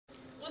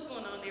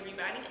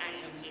everybody, I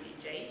am Jenny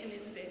J, and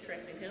this is at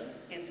Trappinghealth.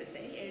 And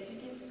today, as you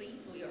can see,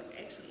 we are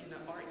actually in the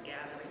art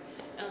gallery.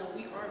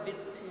 We are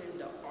visiting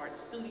the Artz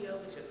studio,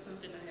 which is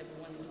something I have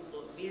wanted to do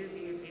for a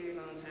very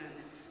long time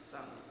now. So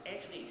I'm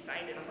actually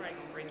excited. I'm probably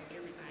gonna break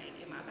everything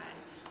in my body.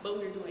 But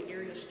we're doing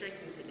aerial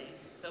stretching today.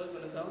 So we're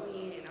gonna go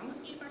in and I'm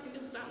gonna see if I can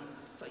do something.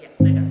 So yeah,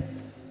 let's go.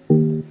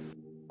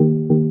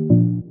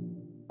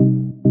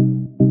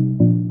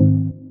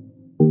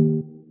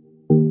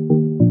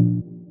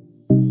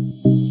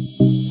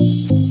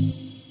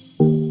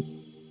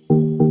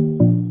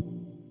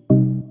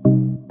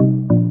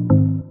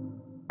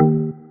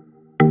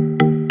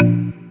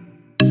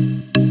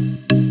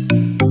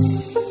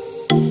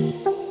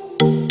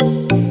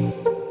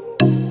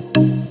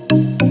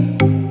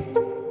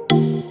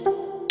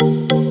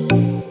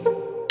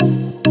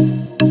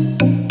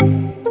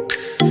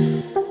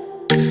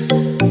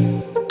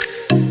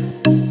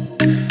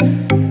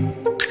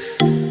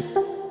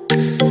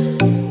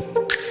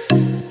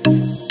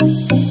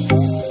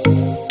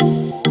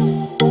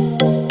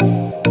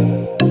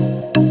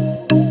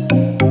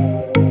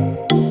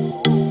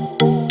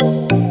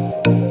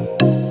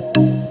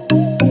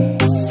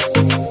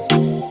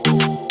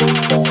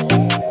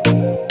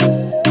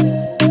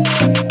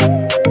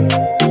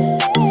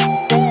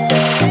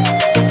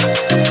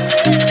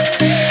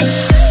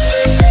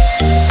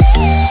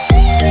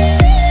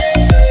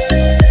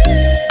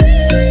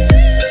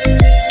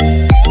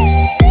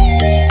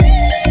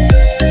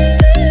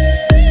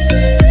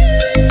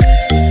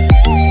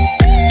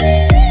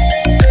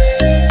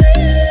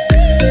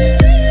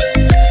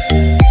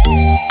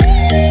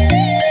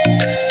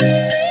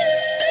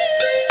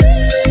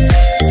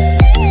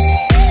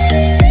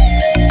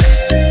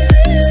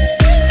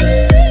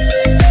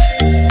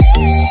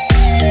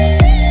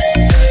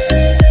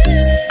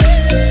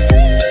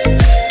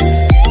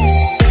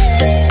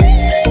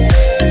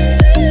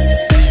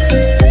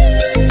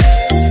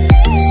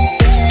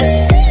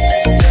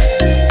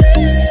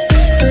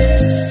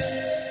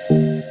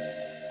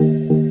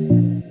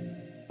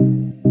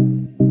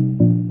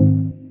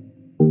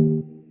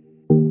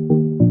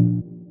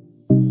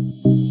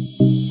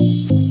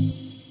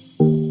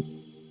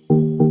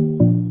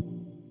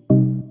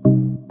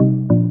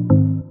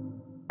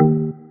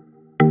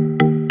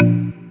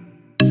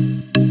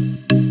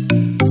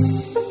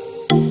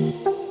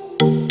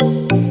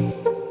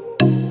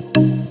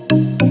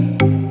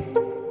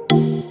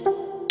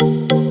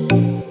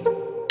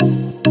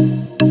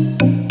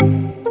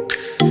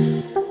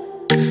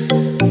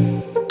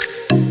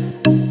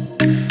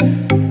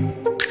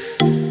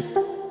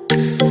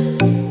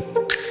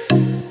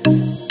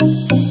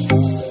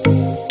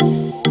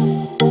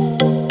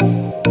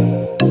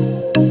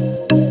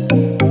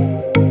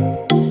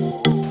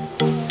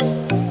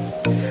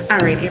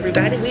 Alright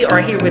everybody, we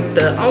are here with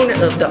the owner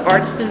of the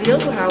art studio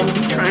how we'll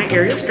be trying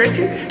aerial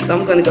stretching. So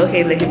I'm going to go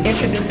ahead and let him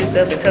introduce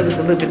himself and tell us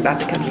a little bit about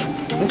the company.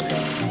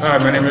 Hi,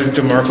 my name is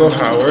DeMarco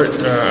Howard.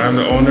 I'm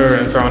the owner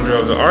and founder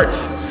of the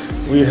Artz.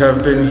 We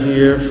have been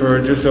here for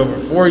just over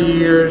 4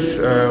 years.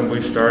 We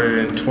started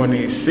in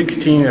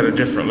 2016 at a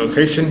different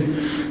location.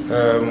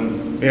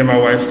 Me and my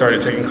wife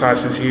started taking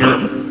classes here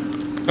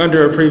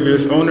under a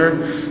previous owner,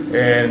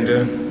 and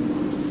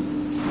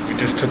we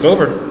just took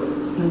over.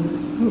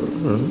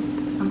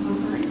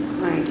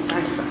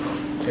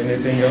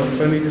 Anything else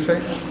I need to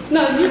say?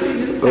 No,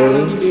 usually just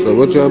so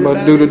what y'all about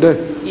to do today?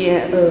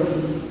 Yeah,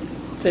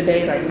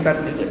 today like we're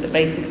about to do the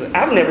basics.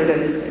 I've never done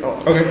this at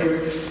all.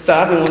 Okay. So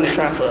I've been wanting to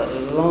try for a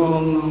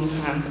long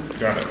time.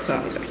 Got it. So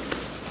I'm excited.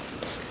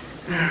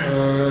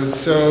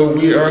 So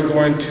we are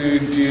going to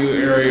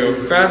do aerial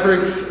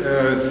fabrics,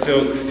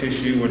 silks,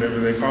 tissue, whatever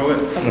they call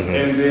it,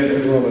 and then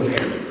as well as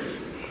hammocks.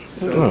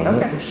 So,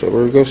 So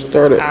we're gonna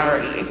start it.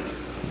 Alrighty.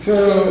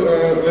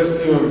 So let's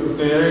do a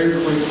very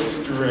quick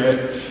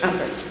stretch.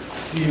 Okay.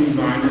 Do you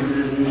mind if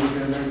there's music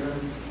in there?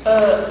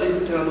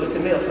 It's with the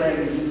male flag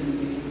and music.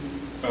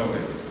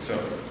 Okay, so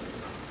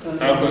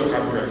I'll put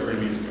copyright free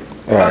music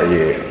on. Alright,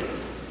 yeah.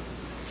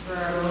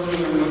 Alright, well, we're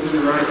gonna go to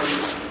the right.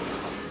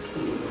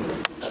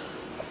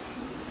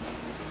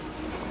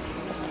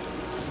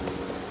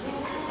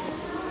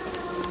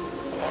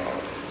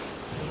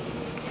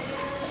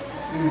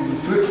 And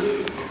flip.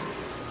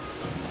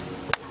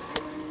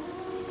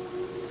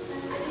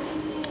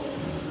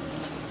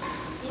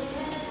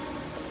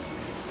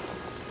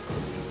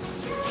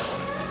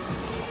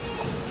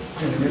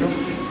 In the middle.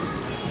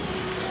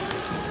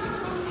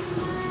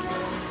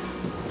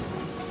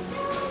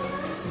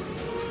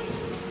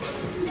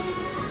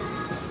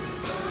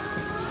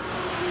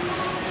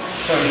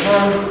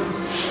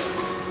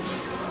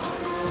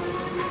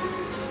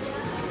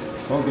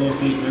 Hold your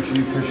feet, make sure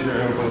you push your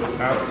elbows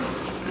out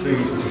so you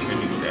can push your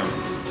knees down.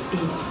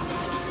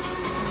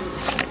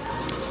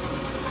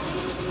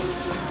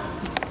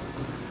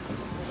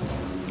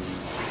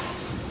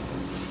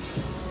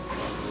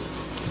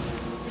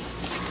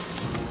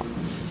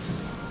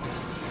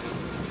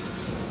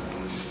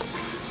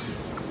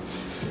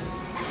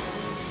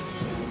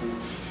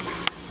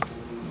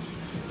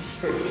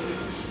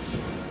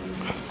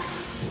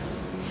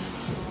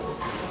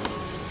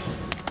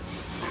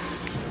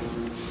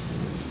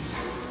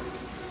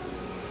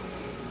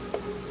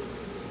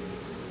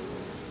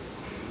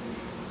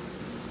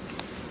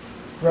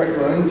 Right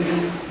lunge.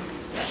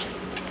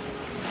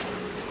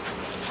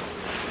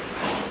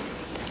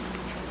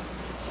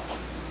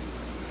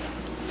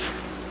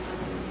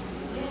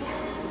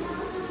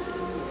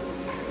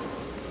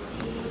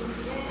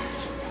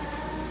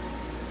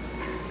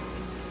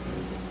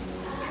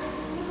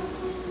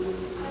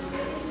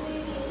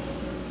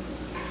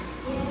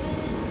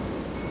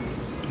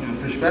 And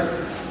push back.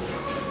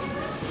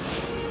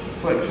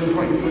 Flexion,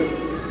 point your foot.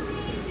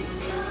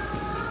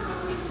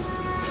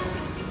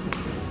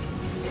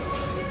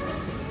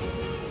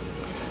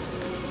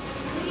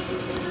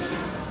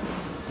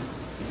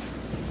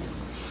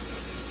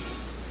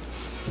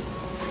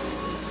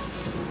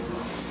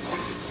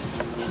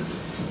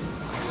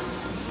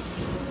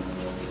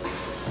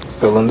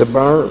 Feeling the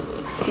burn?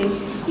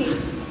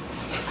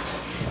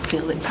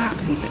 Feel it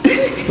popping.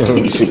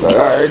 She's like,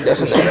 alright,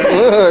 that's enough.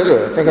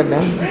 I think I'm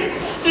done.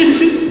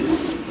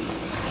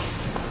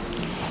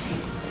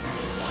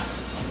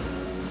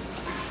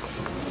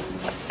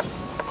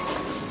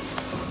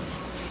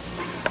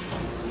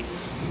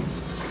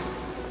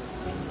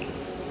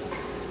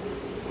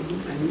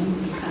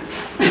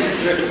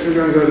 Next, we're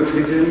going to go to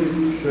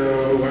pigeon. So,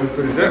 one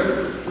foot is up.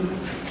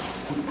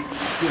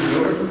 Scoot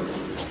over.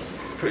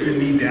 Put your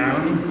knee down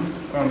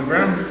on the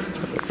ground.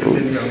 And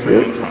then you're going to lay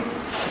on top.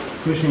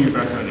 Pushing your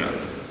back on you.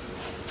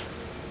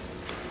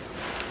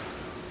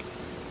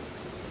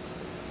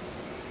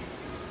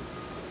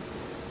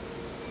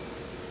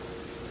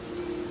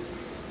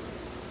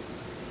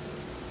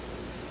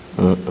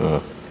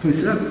 Push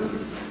it up.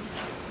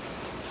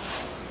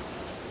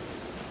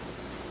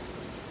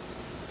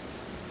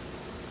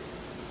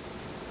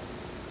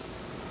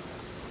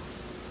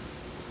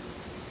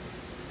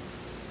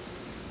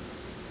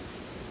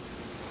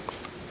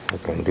 I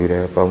couldn't do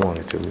that if I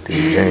wanted to with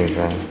these jeans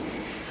on.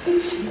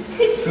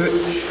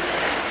 Switch.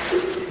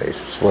 They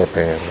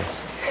sweatpants.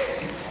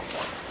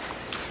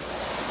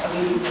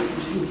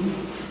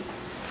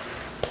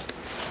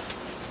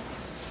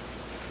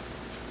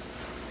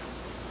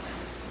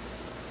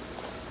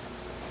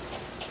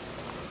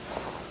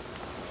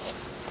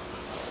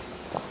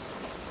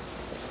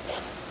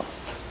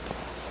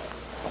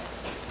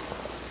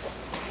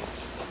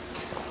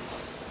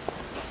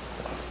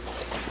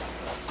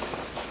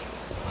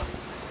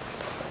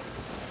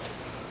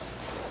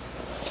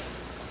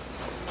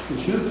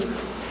 Push up.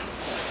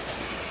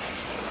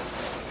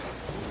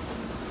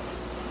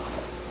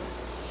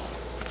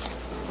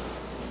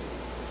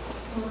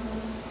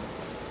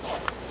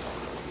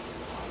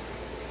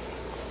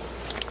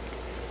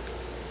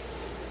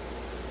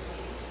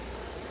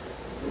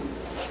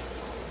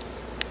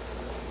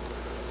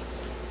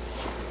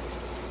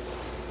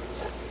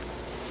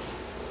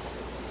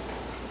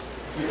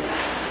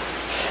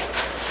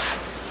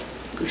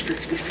 Go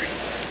straight, go straight.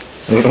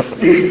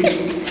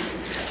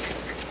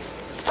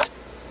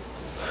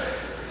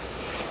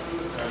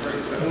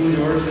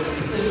 Yours.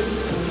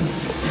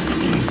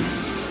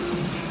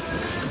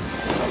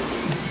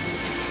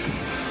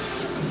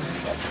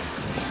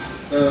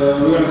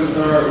 We're going to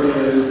start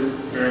with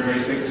very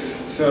basics.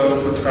 So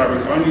put the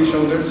fabrics on your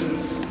shoulders.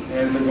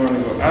 Hands are going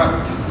to go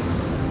out,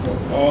 go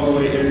all the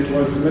way in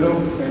towards the middle,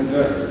 and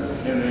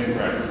then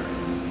right.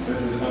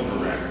 This is upper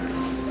rack.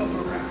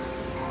 Upper rack.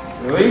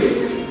 Release.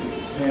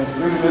 Hands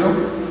through the middle.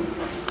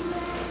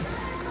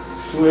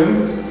 Swim.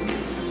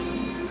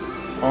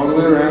 All the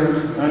way around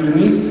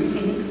underneath.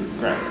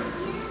 Rack.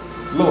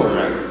 Lower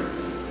rack.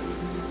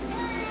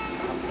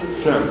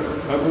 So,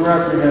 upper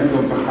rack, your hands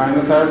go behind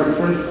the fabric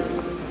first.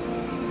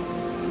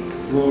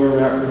 Lower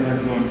rack, your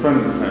hands go in front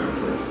of the fabric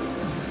first.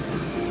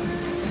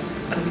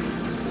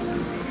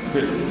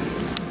 Good.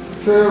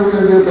 So, we're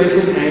going to do a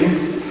basic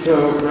aim. So,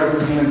 wrap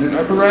your hands in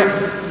upper rack.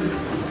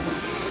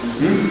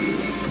 Good.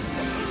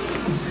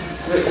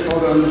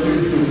 Hold on to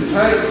your feet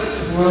tight.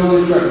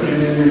 Slowly drop your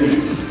hand in your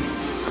knees.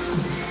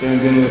 Then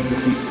lift your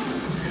feet.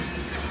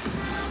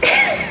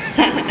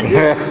 I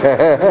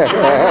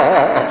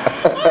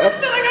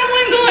feel like I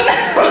wasn't doing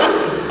that.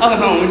 Oh,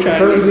 no, we tried.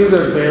 Some of these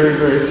are very,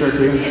 very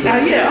stretching.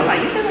 Yeah, I'm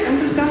like, you feel like I'm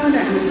just going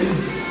down.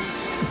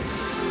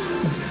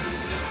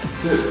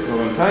 Good.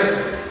 Hold on tight.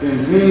 Bend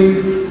your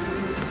knees.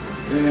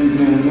 And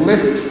then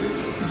lift.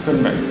 Come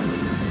back.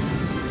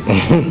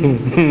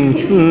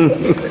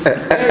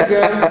 There you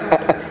go.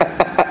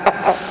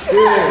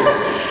 Good.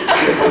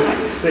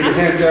 Take your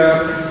hands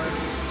up.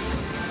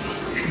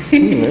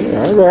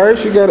 All right,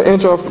 she got an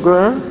inch off the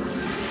ground.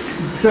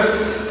 So,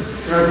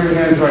 grab your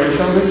hands by your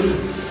shoulders.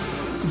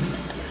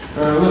 A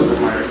little bit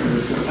higher because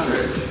it's going to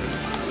stretch.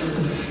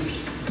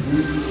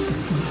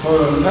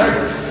 Hold on tight.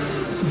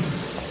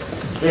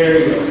 There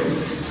you go.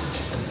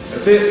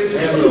 That's it.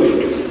 And a little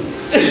bit.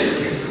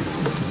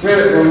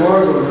 Good. One more.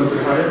 Go a little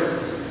bit higher.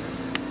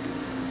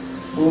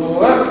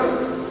 Pull up.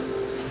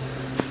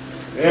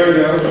 There we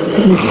go.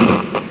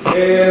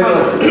 And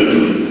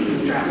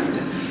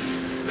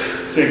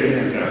shake your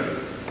hands out.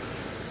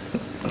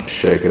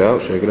 Shake it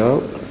out, shake it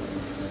out.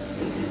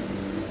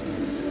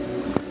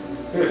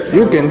 Good.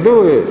 You can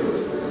do it.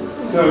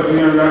 So if you're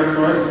going back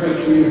twice, make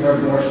sure you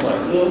have more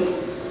slack.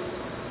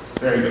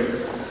 There you go.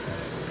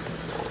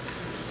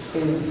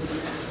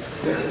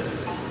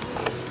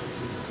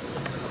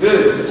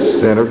 Good.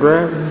 Center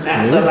grab.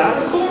 That's a lot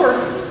of core.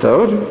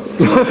 Told you.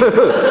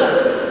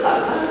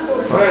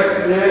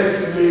 Alright,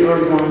 next we are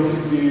going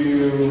to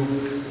do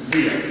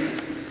VF.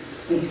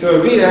 So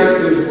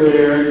VF is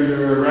where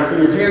you're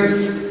wrapping your hands,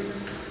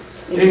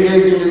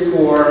 engaging your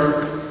core,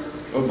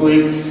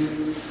 obliques,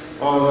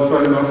 all the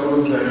fun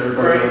muscles that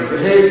everybody wants to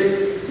hate.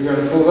 You're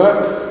going to pull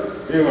up,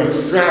 you're going to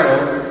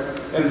straddle,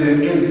 and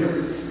then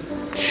invert.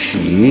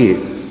 Shit.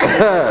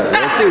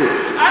 Let's see it.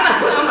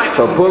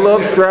 So pull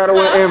up, straddle,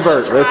 and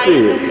invert. Let's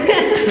see it.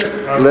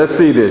 Let's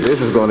see this. This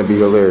is going to be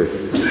hilarious.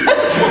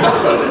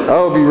 I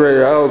hope you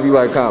ready. I hope you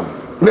like comedy.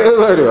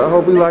 I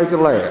hope you like to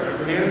laugh.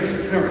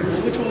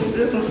 Which one is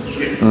this one?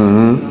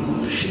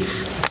 Mm-hmm.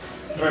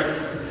 Alright.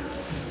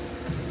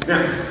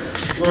 Now,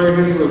 lower your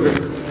hands a little bit.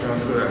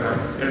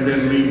 And then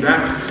lean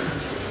back.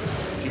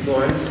 Keep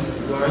going.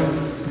 Keep going.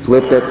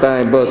 Flip that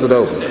thing, bust it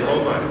open.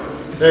 Whole body.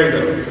 There you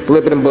go.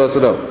 Flip it and bust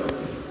it open.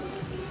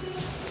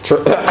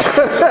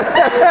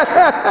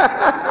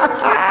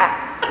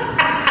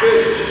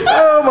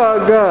 Oh my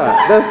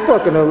God, that's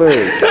fucking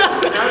hilarious.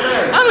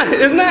 I'm like,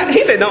 it's not.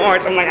 He said, "Don't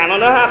arch." I'm like, I don't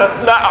know how to.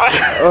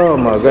 Oh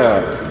my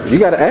God, you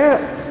got an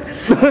app?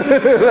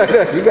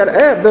 You got an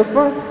app? That's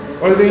fine.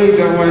 One thing you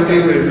don't want to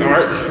do is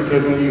arch,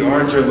 because when you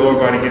arch, your lower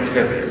body gets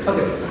heavier.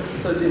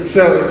 Okay.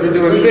 So if you're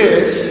doing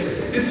this,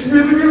 it's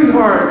really, really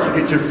hard to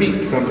get your feet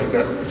to come back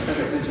up.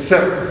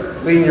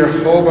 So lean your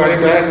whole body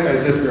back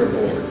as if you're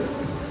bored.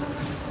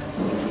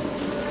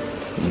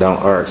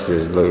 Don't arch,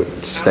 just look,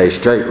 stay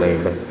straight,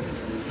 lean back.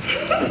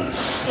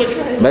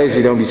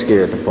 Basically, don't be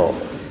scared to fall.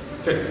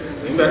 Okay,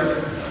 lean back.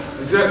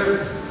 Exactly.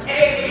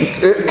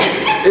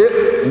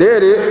 There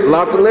it is.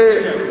 Lock the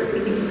leg.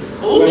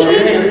 Lower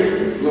your hands.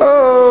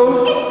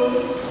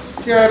 Oh.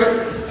 Got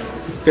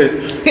it. Good.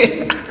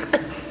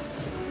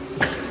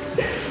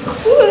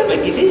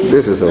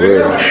 This is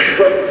hilarious.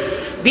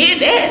 Did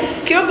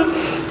that? Killed him.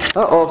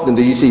 How often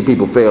do you see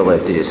people fail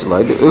at this?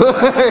 Like,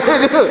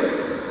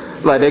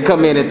 like they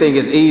come in and think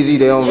it's easy,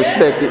 they don't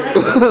respect it.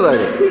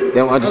 Like, they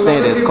don't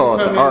understand that it's called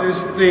the art.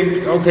 Just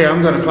think, okay,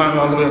 I'm going to climb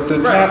all the way up to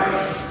the top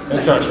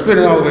and start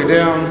spinning all the way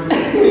down.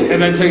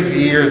 And that takes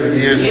years and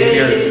years and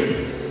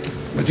years.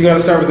 But you got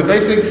to start with the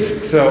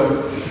basics.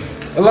 So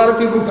a lot of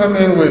people come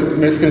in with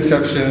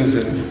misconceptions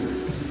And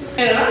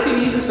a lot of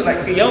people use this for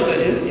like yoga.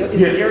 It's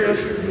Yeah. aerial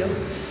yoga.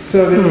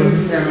 so they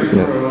use cameras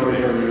for a lot of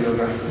areas.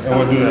 And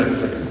we'll do that in a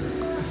second.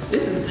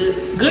 This is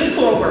good. Good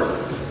core work.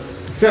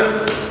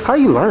 So, How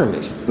you learn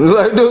this?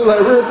 Like, dude,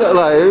 like real time,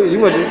 like you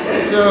went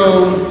to,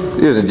 so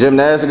you was a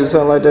gymnastics or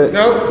something like that?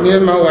 no, me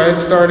and my wife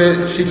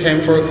started. She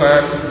came for a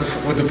class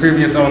with the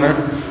previous owner.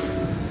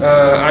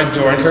 I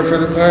joined her for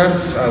the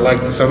class. I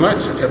liked it so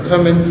much, I kept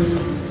coming.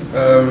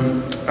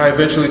 I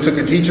eventually took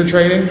a teacher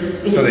training,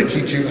 so they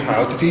teach you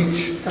how to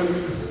teach.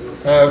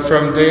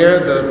 From there,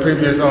 the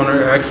previous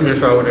owner asked me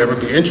if I would ever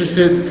be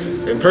interested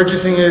in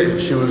purchasing it,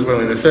 if she was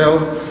willing to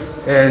sell.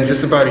 And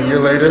just about a year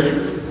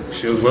later,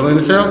 she was willing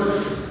to sell,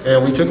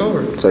 and we took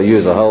over. So you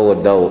was a whole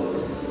adult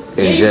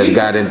and just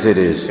got into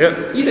this.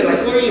 Yep. You said like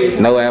 4 years.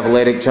 No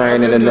athletic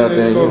training or I've been doing this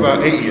nothing. for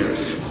about 8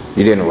 years.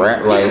 You didn't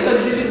rap like, So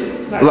did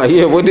you,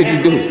 yeah. What did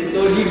you do?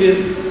 Or you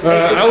just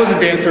I was a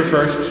dancer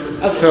first,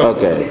 so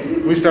Okay.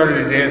 we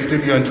started a dance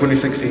studio in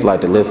 2016. Like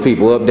to lift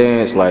people up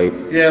dance, like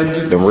Yeah,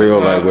 just the real,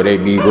 like where they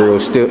be real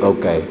still.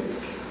 Okay.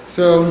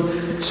 So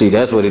See,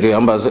 that's what it is.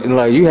 I'm about to say,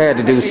 like you had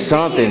to do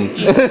something.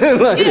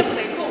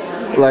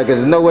 Like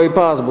there's no way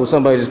possible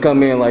somebody just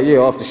come in like, yeah,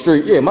 off the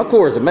street. Yeah, my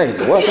core is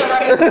amazing. What? we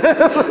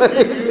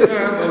do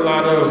have a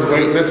lot of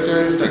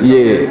weightlifters that come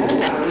Yeah. in,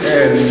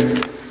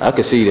 and I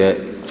can see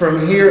that.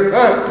 from here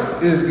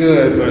up is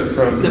good, but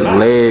from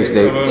Legs,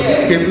 they,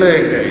 skip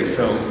leg day.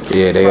 So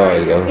yeah, they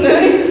always go.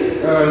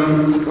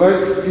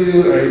 let's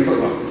do a foot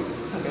long.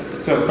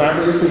 So 5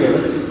 of these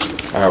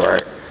together. All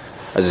right.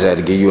 I just had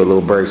to give you a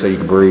little break so you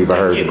could breathe. I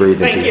heard you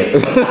breathing. Thank too.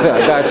 I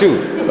got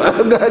you.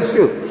 I got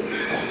you.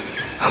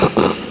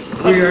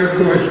 We are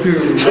going to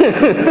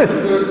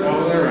foot all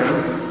the way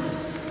around.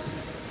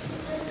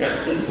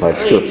 Good. Like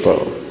strip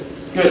pole.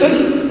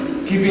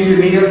 Good. Keeping your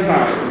knee up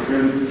high. If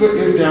your foot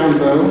is down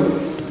low,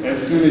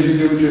 as soon as you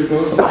do what you're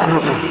supposed to,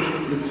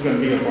 it's going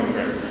to be up on the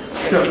ground.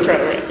 So,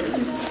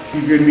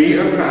 keep your knee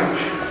up high.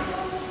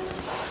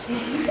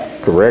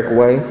 Correct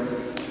way.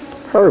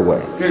 Her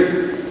way.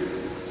 Good.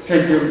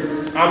 Take your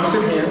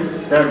opposite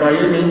hand, grab by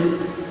your knee,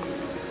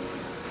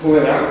 pull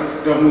it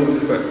out, don't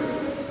move the foot.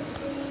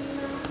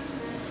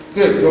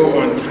 Good. Go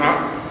on top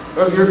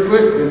of your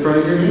foot, in front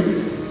of your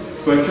knee,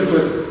 flex your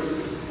foot.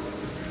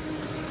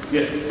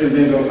 Yes, and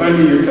then go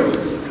under your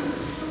toes.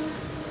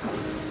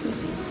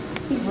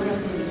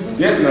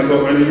 Yep, now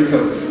go under your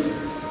toes.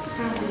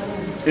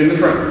 In the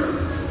front.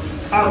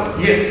 Oh,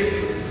 yes.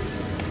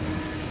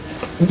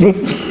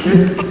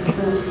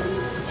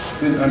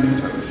 Then under your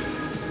toes.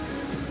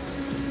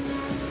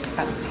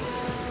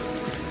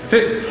 That's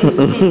it.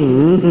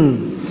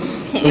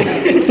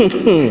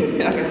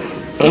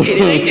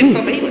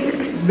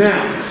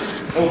 Now,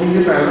 open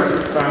your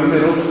fabric, find the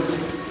middle.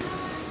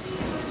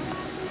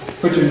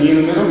 Put your knee in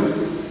the middle.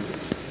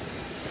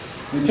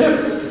 You tip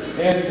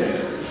and stand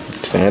up.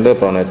 Stand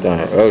up on that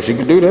thing. Oh, she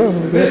can do that.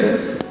 That's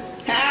it.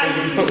 This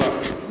is foot lock.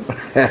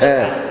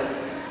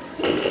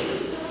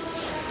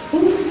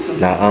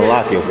 Now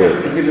unlock your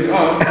foot. To get it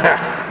off,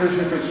 push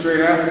your foot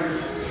straight out.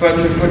 Flex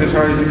your foot as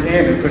hard as you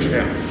can and push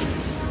down.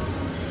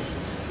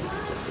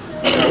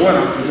 Got one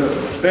off the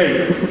other. There you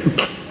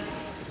go.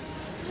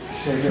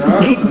 Shake it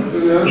off. Let's do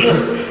the other foot.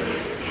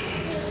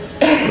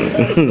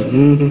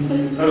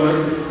 Other way.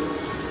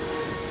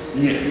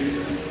 Yes.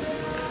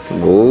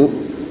 Whoa.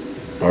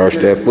 Arch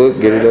that foot,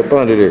 get it up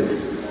under there.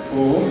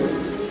 Cool.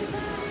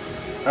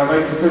 I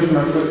like to push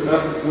my foot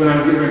up when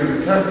I'm getting ready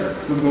to touch.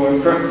 We'll go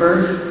in front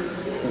first.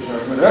 Push my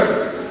foot up.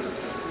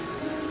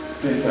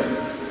 Then touch.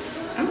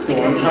 Go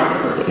on top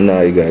first. Now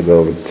you gotta go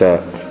over the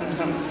top.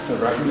 So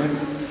right in there.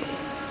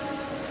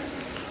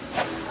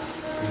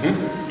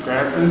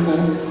 Grab and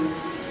pull.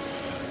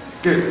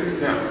 Good.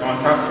 Now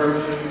on top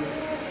first.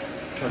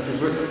 Touch your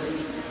foot.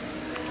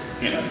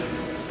 Yeah.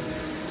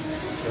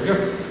 There we go.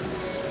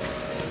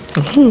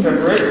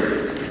 Separate.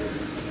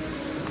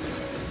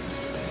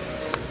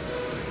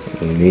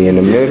 Knee in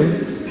the middle.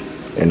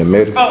 In the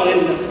middle. Oh, in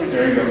the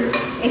There you go.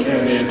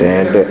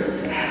 Stand up.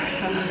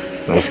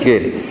 Let's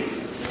get it.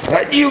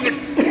 You can.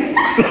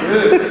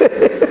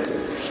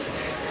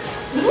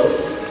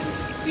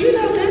 You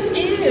know, this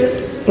is.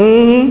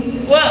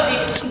 Well,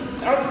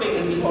 I was thinking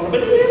it'd be hard,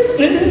 but it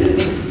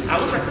is. I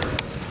was right.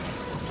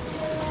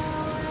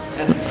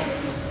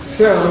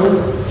 So,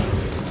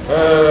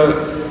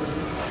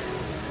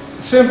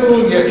 simple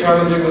yet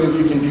challenging move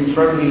you can do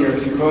from here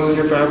is you close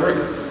your fabric,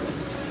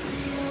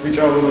 reach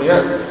all the way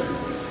up.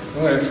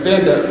 I'm going to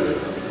stand up,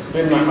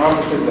 bend my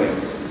opposite leg.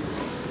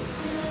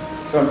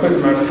 So I'm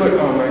putting my foot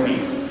on my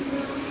knee,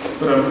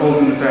 but I'm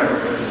holding the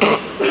fabric.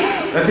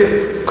 That's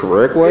it.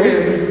 Correct way?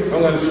 And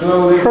I'm going to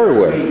slowly. Her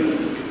way.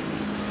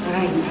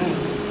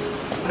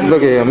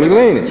 Look at him, he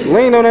leaning.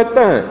 Lean on that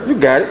thing. You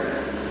got it.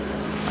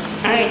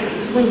 I ain't gonna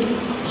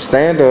swing.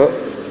 Stand up.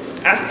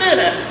 I stood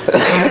up.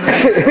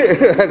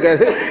 I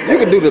got it. You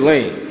can do the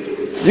lean.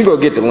 You go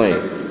get the lean.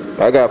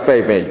 I got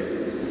faith in you.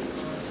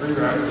 You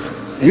got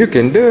it. You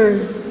can do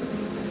it.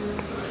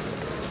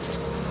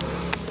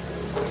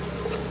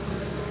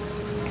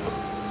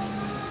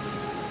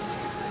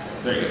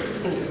 There you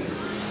go.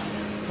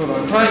 Hold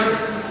on tight.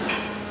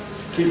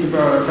 Keep the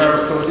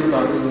fabric close to your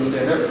body when you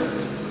stand up.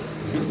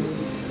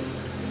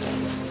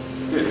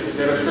 Good.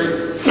 Stand up straight.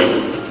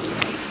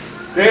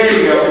 There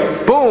you go.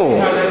 Boom.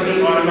 Now that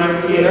knee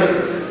automatically get up.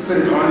 Put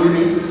it on your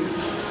knee.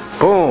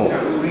 Boom.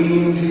 Now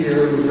lean to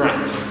your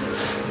right.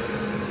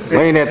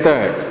 Lean that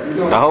thing.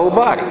 The whole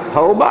body.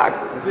 Whole body.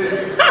 That's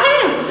it.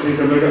 You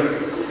come back up.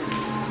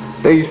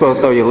 Then you supposed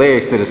to throw your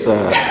legs to the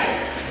side.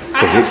 I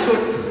have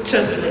short,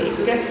 chubby legs,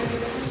 okay?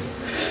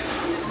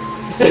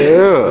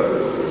 Yeah.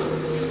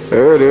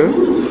 There it is.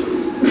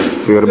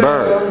 Feel the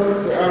burn.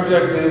 The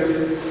object is,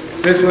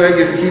 this leg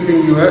is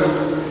keeping you up.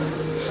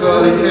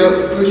 Slowly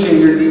pushing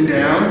your knee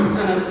down.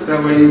 That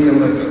way you can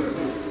lift up.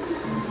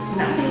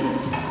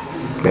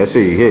 That's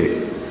it, you hit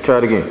it. Try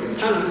it again.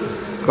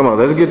 Come on,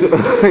 let's get to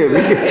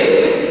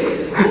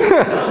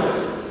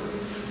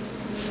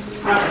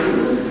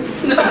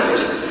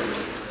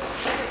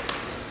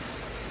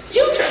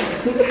You try.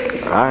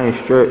 I ain't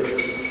stretched.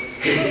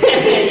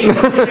 You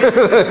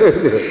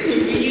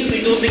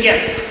usually do it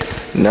together.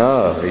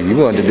 No, you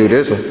wanted to do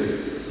this one.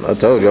 I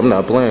told you, I'm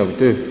not playing with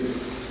this.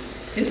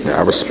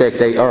 I respect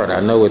their art.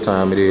 I know what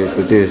time it is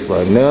for this.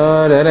 Like,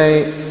 no, that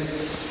ain't.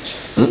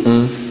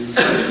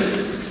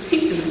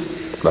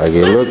 Like,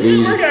 it look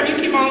easy. You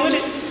keep on with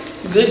it.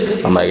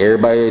 Good. I'm like,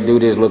 everybody that do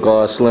this look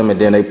all slim and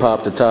then they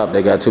pop the top.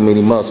 They got too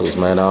many muscles,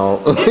 man. I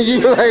don't.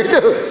 You like,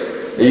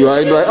 you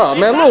ain't like, oh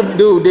man, little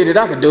dude did it.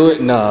 I can do it.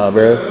 Nah,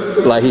 bro.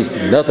 Like he's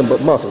nothing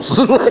but muscles.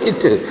 Like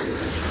it too.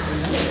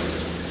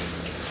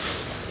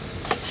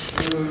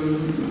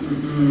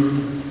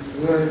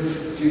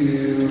 Let's do.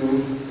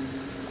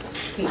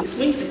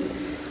 Sweet.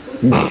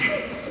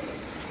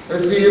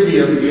 Let's do your V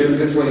up again.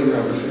 This way you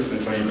have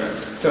resistance on your back.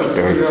 So, put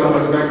it on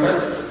like a backpack.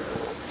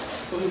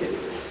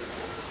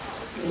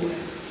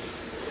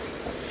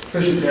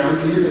 Push it down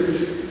to your hips.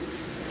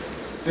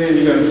 Then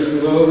you're going to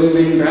slowly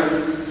lean back.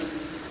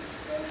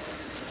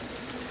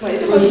 Wait,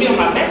 is it supposed to be on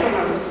my back or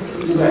my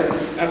Back.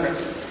 Okay.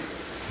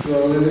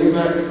 Slowly lean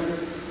back.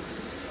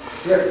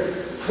 Yep.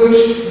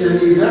 Push your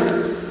knees up.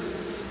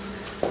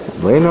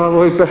 Lean all the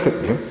way back.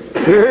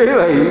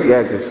 Like you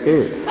got you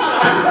scared.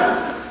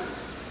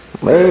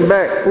 Lean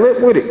back, flip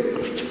with it.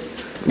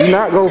 You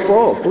not go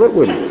fall, flip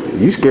with it.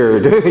 You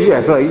scared, dude. You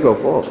act like you go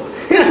fall.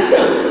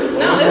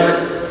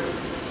 No,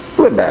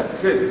 Flip back.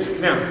 Good.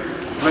 Now,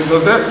 leg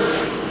goes up.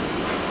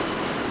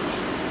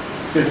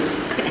 Good.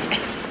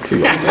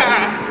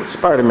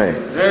 Spider-Man.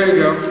 There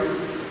you go.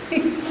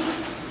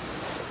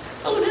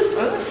 oh, this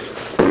fun.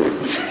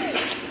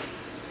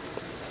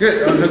 Good.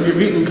 Unhook your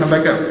feet and come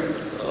back up.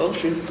 Oh,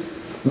 shoot.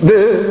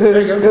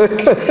 There you go.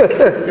 Good.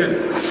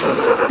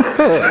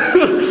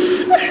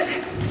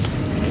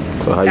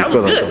 So how you That was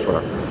feeling good. so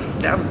far?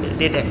 That was good.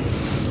 Did that.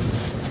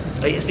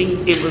 Oh, you see,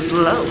 it was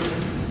low.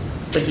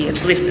 But he had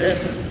to lift it up.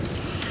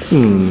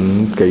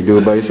 Can you do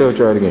it by yourself?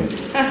 Try it again.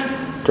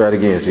 Try it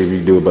again, see if you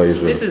can do it by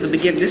yourself. This is the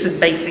beginning, this is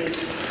basics.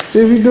 See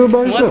if you can do it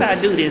by yourself. Once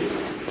I do this.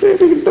 See if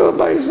you can do it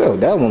by yourself.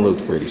 That one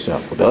looks pretty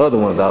simple. The other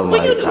ones, I was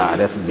like,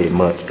 that's a bit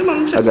much. Come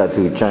on, I got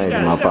change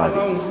in my pocket.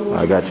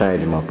 I got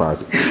change in my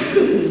pocket.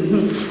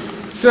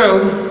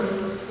 So,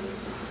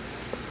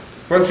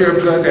 once you're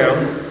upside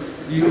down,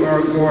 you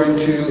are going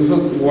to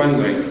hook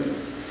one leg.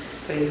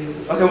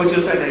 Okay, what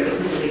you say there?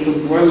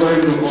 Hook one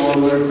leg all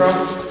the way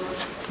across.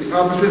 The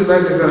opposite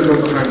leg is going to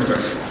go behind the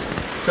back.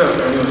 So, I'm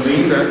going to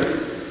lean back.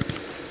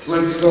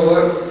 Legs go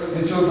up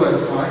into a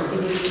butterfly.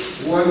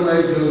 One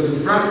leg goes in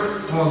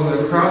front, all the way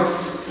across.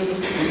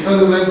 The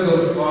other leg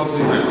goes all the way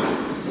back.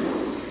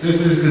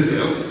 This is the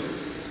sail.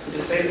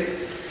 The sail?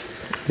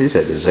 You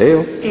said the sail?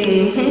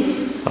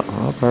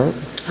 Okay.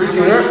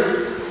 Reaching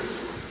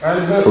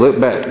up. Flip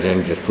back,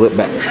 Jim. Just flip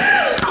back.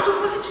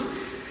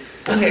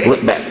 Okay.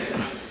 Flip back.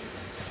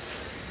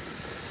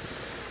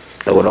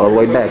 Throw it all the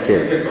way back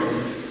here.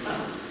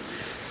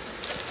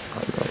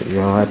 You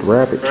don't have to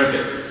wrap it. Right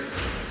there.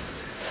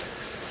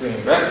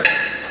 Lean back.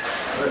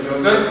 Leg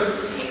goes up.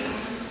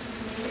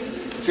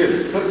 Good.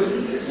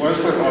 One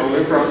foot all the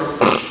way across.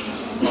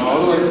 All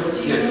the way.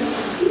 Yes.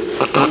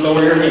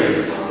 Lower your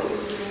hands.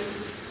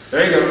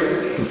 There you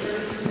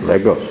go. Let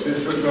go.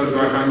 This foot goes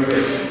behind your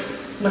head.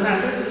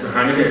 Behind it?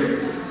 Behind your head.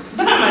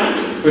 Behind my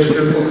head. Push it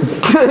to the floor.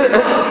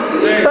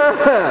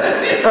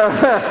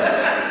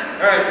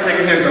 Alright, take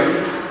your hands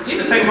off. You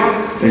can take them off.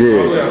 All the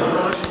way Yeah.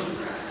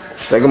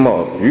 off. Take them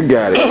off. You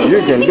got it. You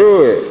can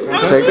do it.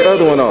 Take the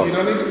other one You off.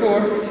 don't need the floor.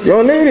 You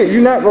don't need it.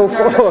 You not go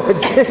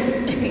forward.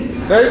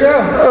 There you go.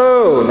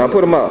 Oh, now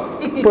put them out.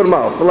 Put them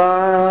out.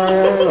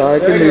 Fly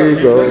like There an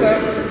you go. Reach eagle.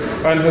 back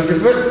up. Unhook your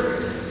foot.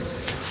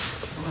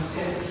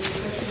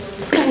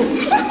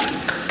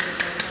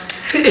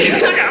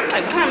 I'm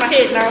like behind my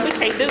head now. We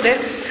can't do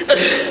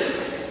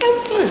that.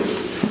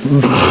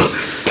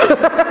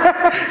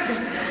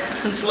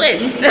 I'm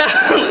sweating.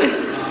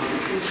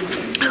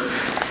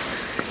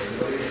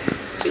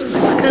 She was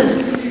like my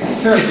cousin.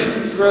 So,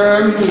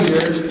 from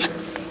here,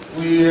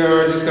 we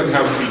are just going to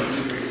have a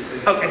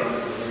seat. Okay.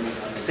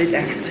 Sit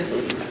down. That's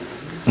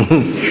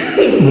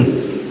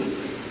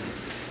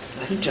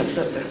what he jumped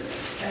up there.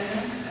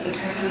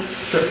 Okay.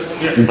 So,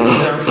 yeah,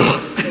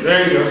 down.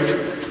 There you go.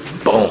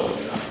 Boom.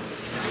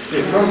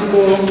 Get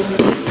comfortable.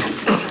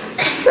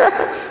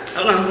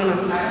 Hold on.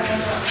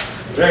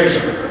 There you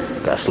go.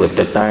 Got to slip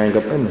that thing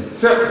up in there.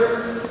 So,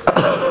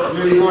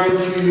 you're going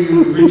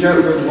to reach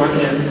out with one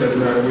hand, doesn't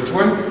matter which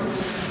one.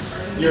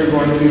 You're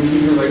going to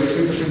keep your legs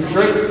super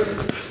straight.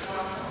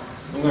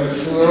 I'm going to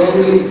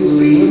slowly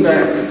lean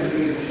back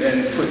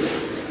and twist.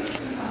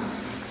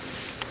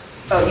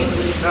 Oh, you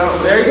twist. Oh,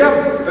 There you go.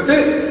 That's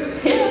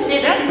it. yeah, I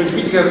did that. Put your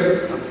feet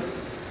together.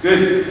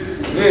 Good.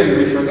 Then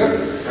reach back up.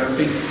 Have a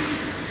seat.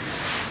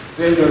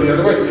 Then go the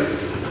other way.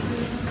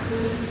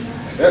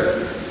 Yep.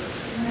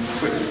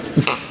 Twist.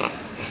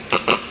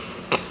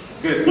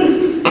 Good.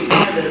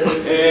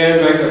 And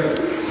back up.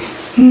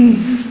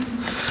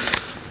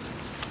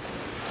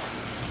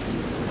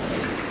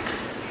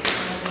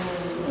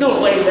 Do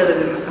it way better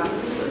than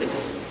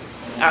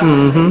I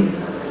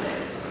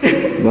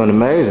Doing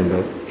amazing,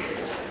 baby.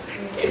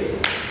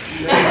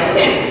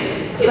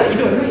 You're like,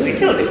 you're doing really good.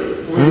 Killed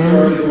it. We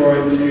are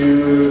going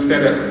to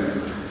stand up.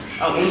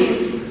 Oh,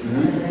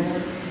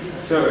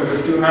 So if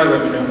it's too high,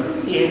 let me know.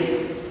 yeah.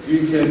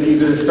 You can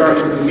either start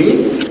with the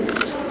knee.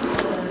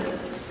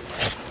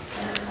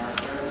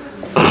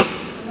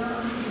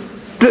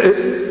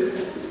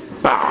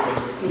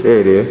 Bow. There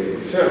it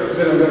is. So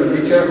then I'm going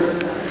to reach up,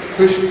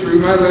 push through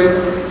my leg,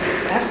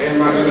 and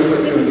my other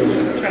foot's going to do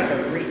it. Try to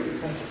read.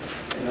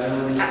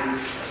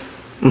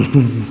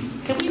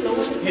 Can we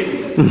lower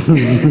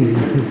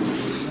it?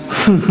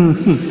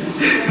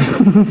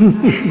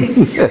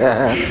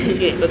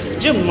 Yeah, but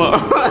Jim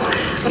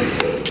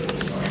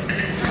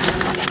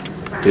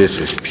This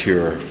is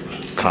pure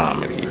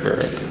comedy, bro.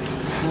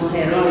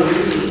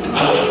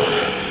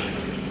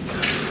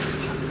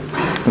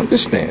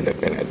 Just stand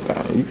up in that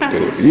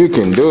thing. You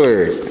can do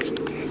it.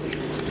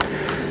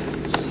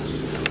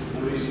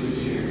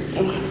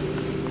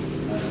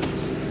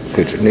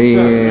 Put your knee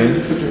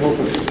in. Put your whole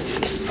foot in.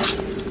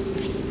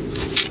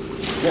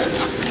 Yeah.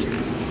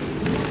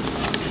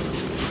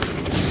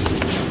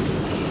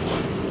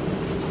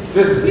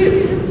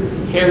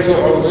 Good. Hands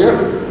are all the way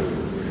up.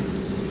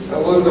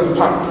 Elbows going to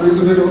pop through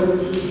the middle,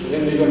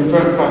 and you're going to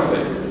front cross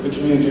it, which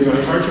means you're going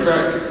to arch your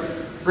back,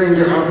 bring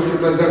your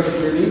opposite leg up to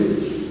your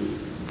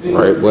knee.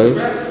 Right way.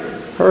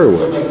 Her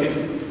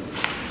way.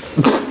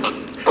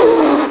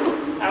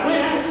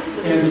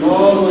 Hands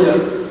all the way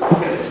up.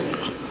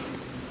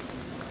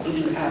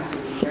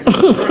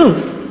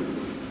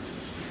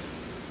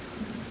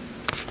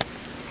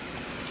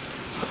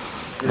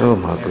 Oh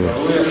my All the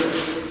goodness. way up.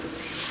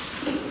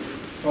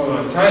 Hold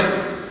on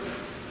tight.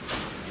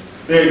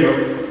 There you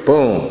go.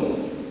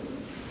 Boom.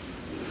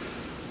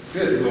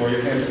 Good. Lower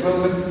your hands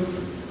slowly.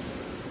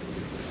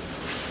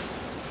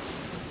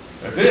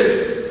 That's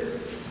it.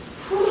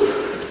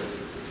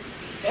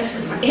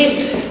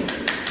 Yes.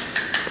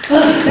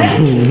 Oh, thank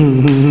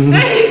you.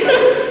 Thank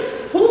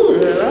you. Ooh,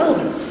 Lord.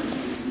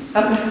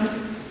 Okay.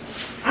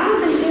 I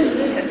don't think it's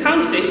good because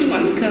Tony said she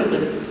wanted to come,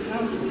 but I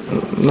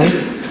don't No.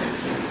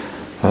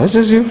 That's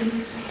just you.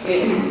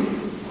 Yeah.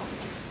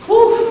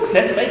 Whew,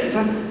 that's the basics,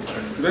 huh?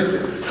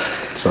 Basics.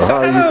 So So how how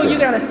are long you you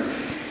feeling? gotta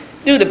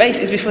do the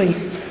basics before you?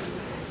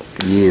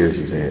 Years,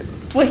 he said.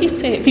 Well, he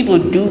said people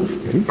do.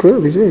 He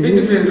could be saying It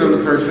years. depends on the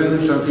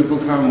person. Some people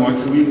come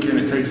once a week and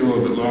it takes a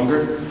little bit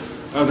longer.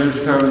 Others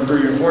come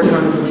 3 or 4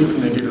 times a week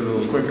and they get a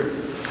little quicker.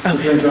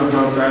 Depends on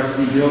how fast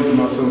you build the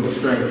muscle, the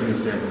strength, and the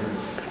stamina.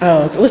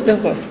 Oh, what's that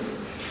for?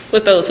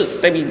 What's those hooks?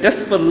 That's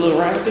for the little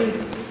round thing?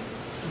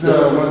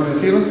 The ones in the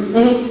ceiling?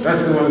 Mm-hmm.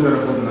 That's the ones that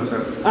are holding us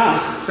up.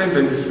 Ah, Same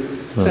things.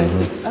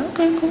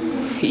 okay, cool.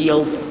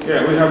 Yo.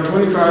 Yeah, we have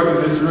 25 in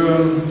this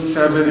room,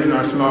 7 in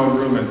our small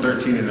room, and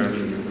 13 in our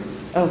medium room.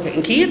 Okay,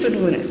 and kids are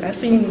doing this. I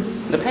seen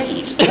the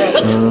page.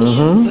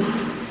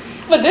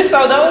 But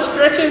so those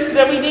stretches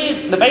that we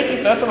did, the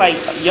basics, that's like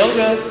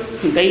yoga.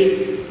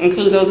 They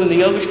include those in the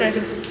yoga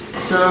stretches.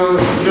 So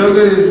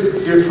yoga is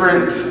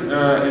different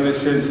in the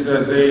sense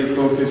that they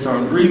focus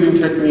on breathing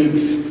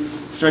techniques,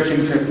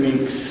 stretching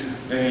techniques,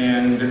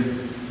 and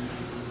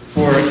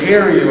for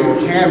aerial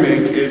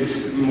hammock,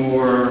 it's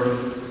more,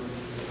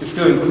 it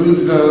still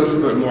includes those,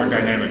 but more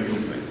dynamic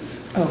movements.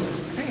 Oh,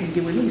 I gotta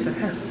get one of these for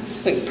how?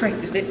 Like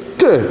practice that.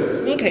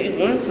 Good. Okay,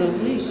 once a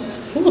week.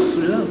 Ooh,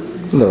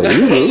 Lord. No,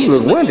 you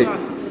look winded.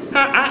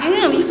 I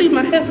am. You see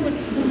my hair sweat.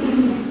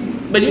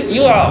 But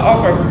you all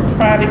offer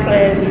private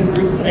classes,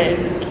 group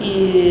classes,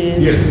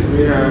 kids. Yes,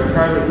 we have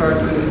private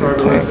classes,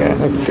 private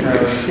lessons, we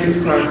have kids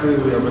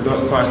classes, we have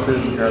adult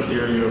classes, we have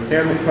aerial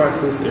hammock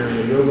classes,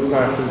 aerial yoga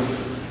classes.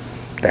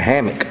 The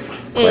hammock.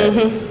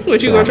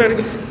 What you gonna try to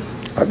get?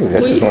 I just want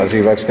to see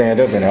if I can stand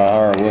up and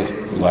how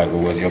hard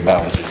was your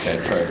balance at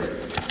that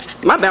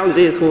track. My balance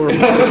is horrible.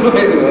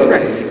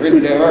 Really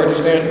that hard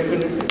to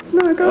stand up?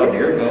 No, go Oh, ahead.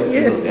 there it goes.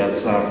 Yeah. That's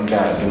a sign from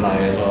God. Get my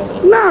ass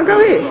off. No, go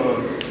ahead.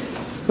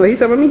 Well, he's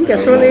talking about me. He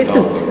got short legs too.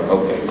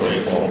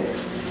 Okay, cool.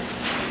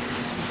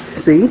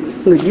 See?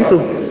 Look, you some.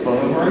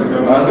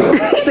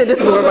 He said this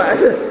is more about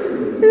us.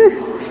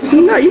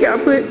 No, you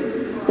gotta put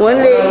one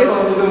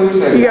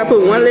leg. You gotta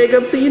put one leg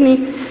up to your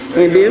knee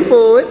and then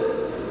forward.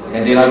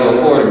 And then I go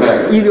forward and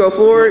back. You go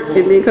forward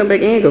and then come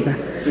back and go back.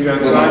 So you gotta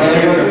slide your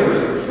hands up with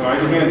it. Slide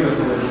your hands up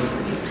with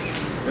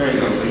it. There you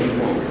go, lean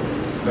forward.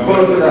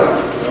 Bust it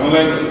out. Don't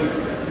let it.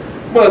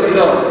 Bust it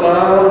out.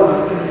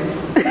 Slide.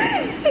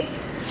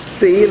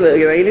 See, look,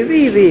 it ain't as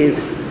easy as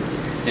it.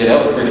 Yeah,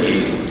 that was pretty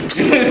easy.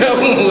 That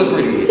one was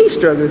pretty easy. He's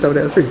struggling so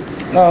that's pretty.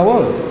 No, it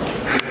wasn't.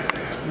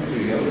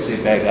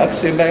 Sit back. I can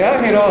sit back.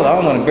 I hit all. I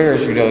don't want to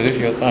embarrass you though. This is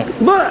your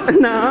thing. But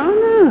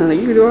no,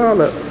 you can do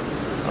all of it.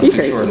 I'm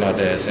too short not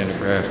to ask any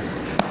crap.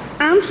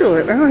 I'm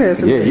short. I don't have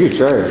some. Yeah, you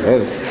trash.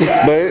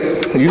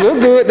 But you look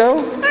good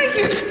though. Thank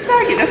you.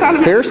 Thank you. That's all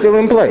I'm Hair's still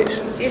in place.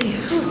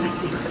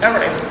 All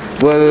right.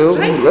 Well,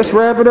 let's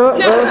wrap it up.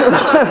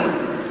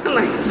 I'm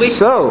like, wait.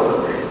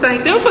 So,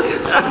 Like, don't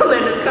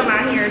let us come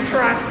out here and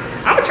try.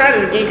 I'm gonna try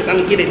this again because I'm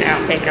gonna get it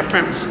down pack. I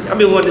promise you. I've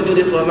been wanting to do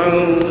this for a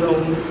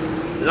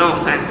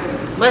long time.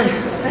 But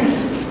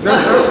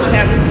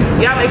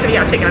y'all make sure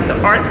y'all check out the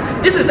Artz.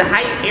 This is the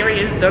Heights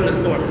area. It's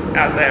thunderstorm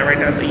outside right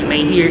now, so you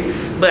may hear.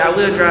 But I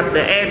will drop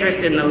the address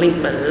and the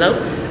link below.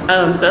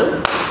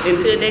 So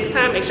until next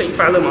time, make sure you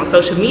follow them on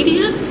social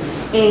media.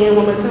 And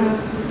one more time,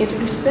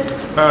 introduce yourself.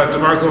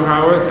 DeMarco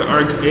Howard, the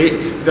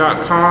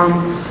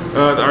Artz8.com,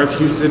 the Artz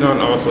Houston on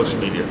all social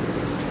media.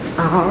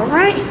 All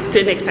right.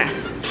 Till next time.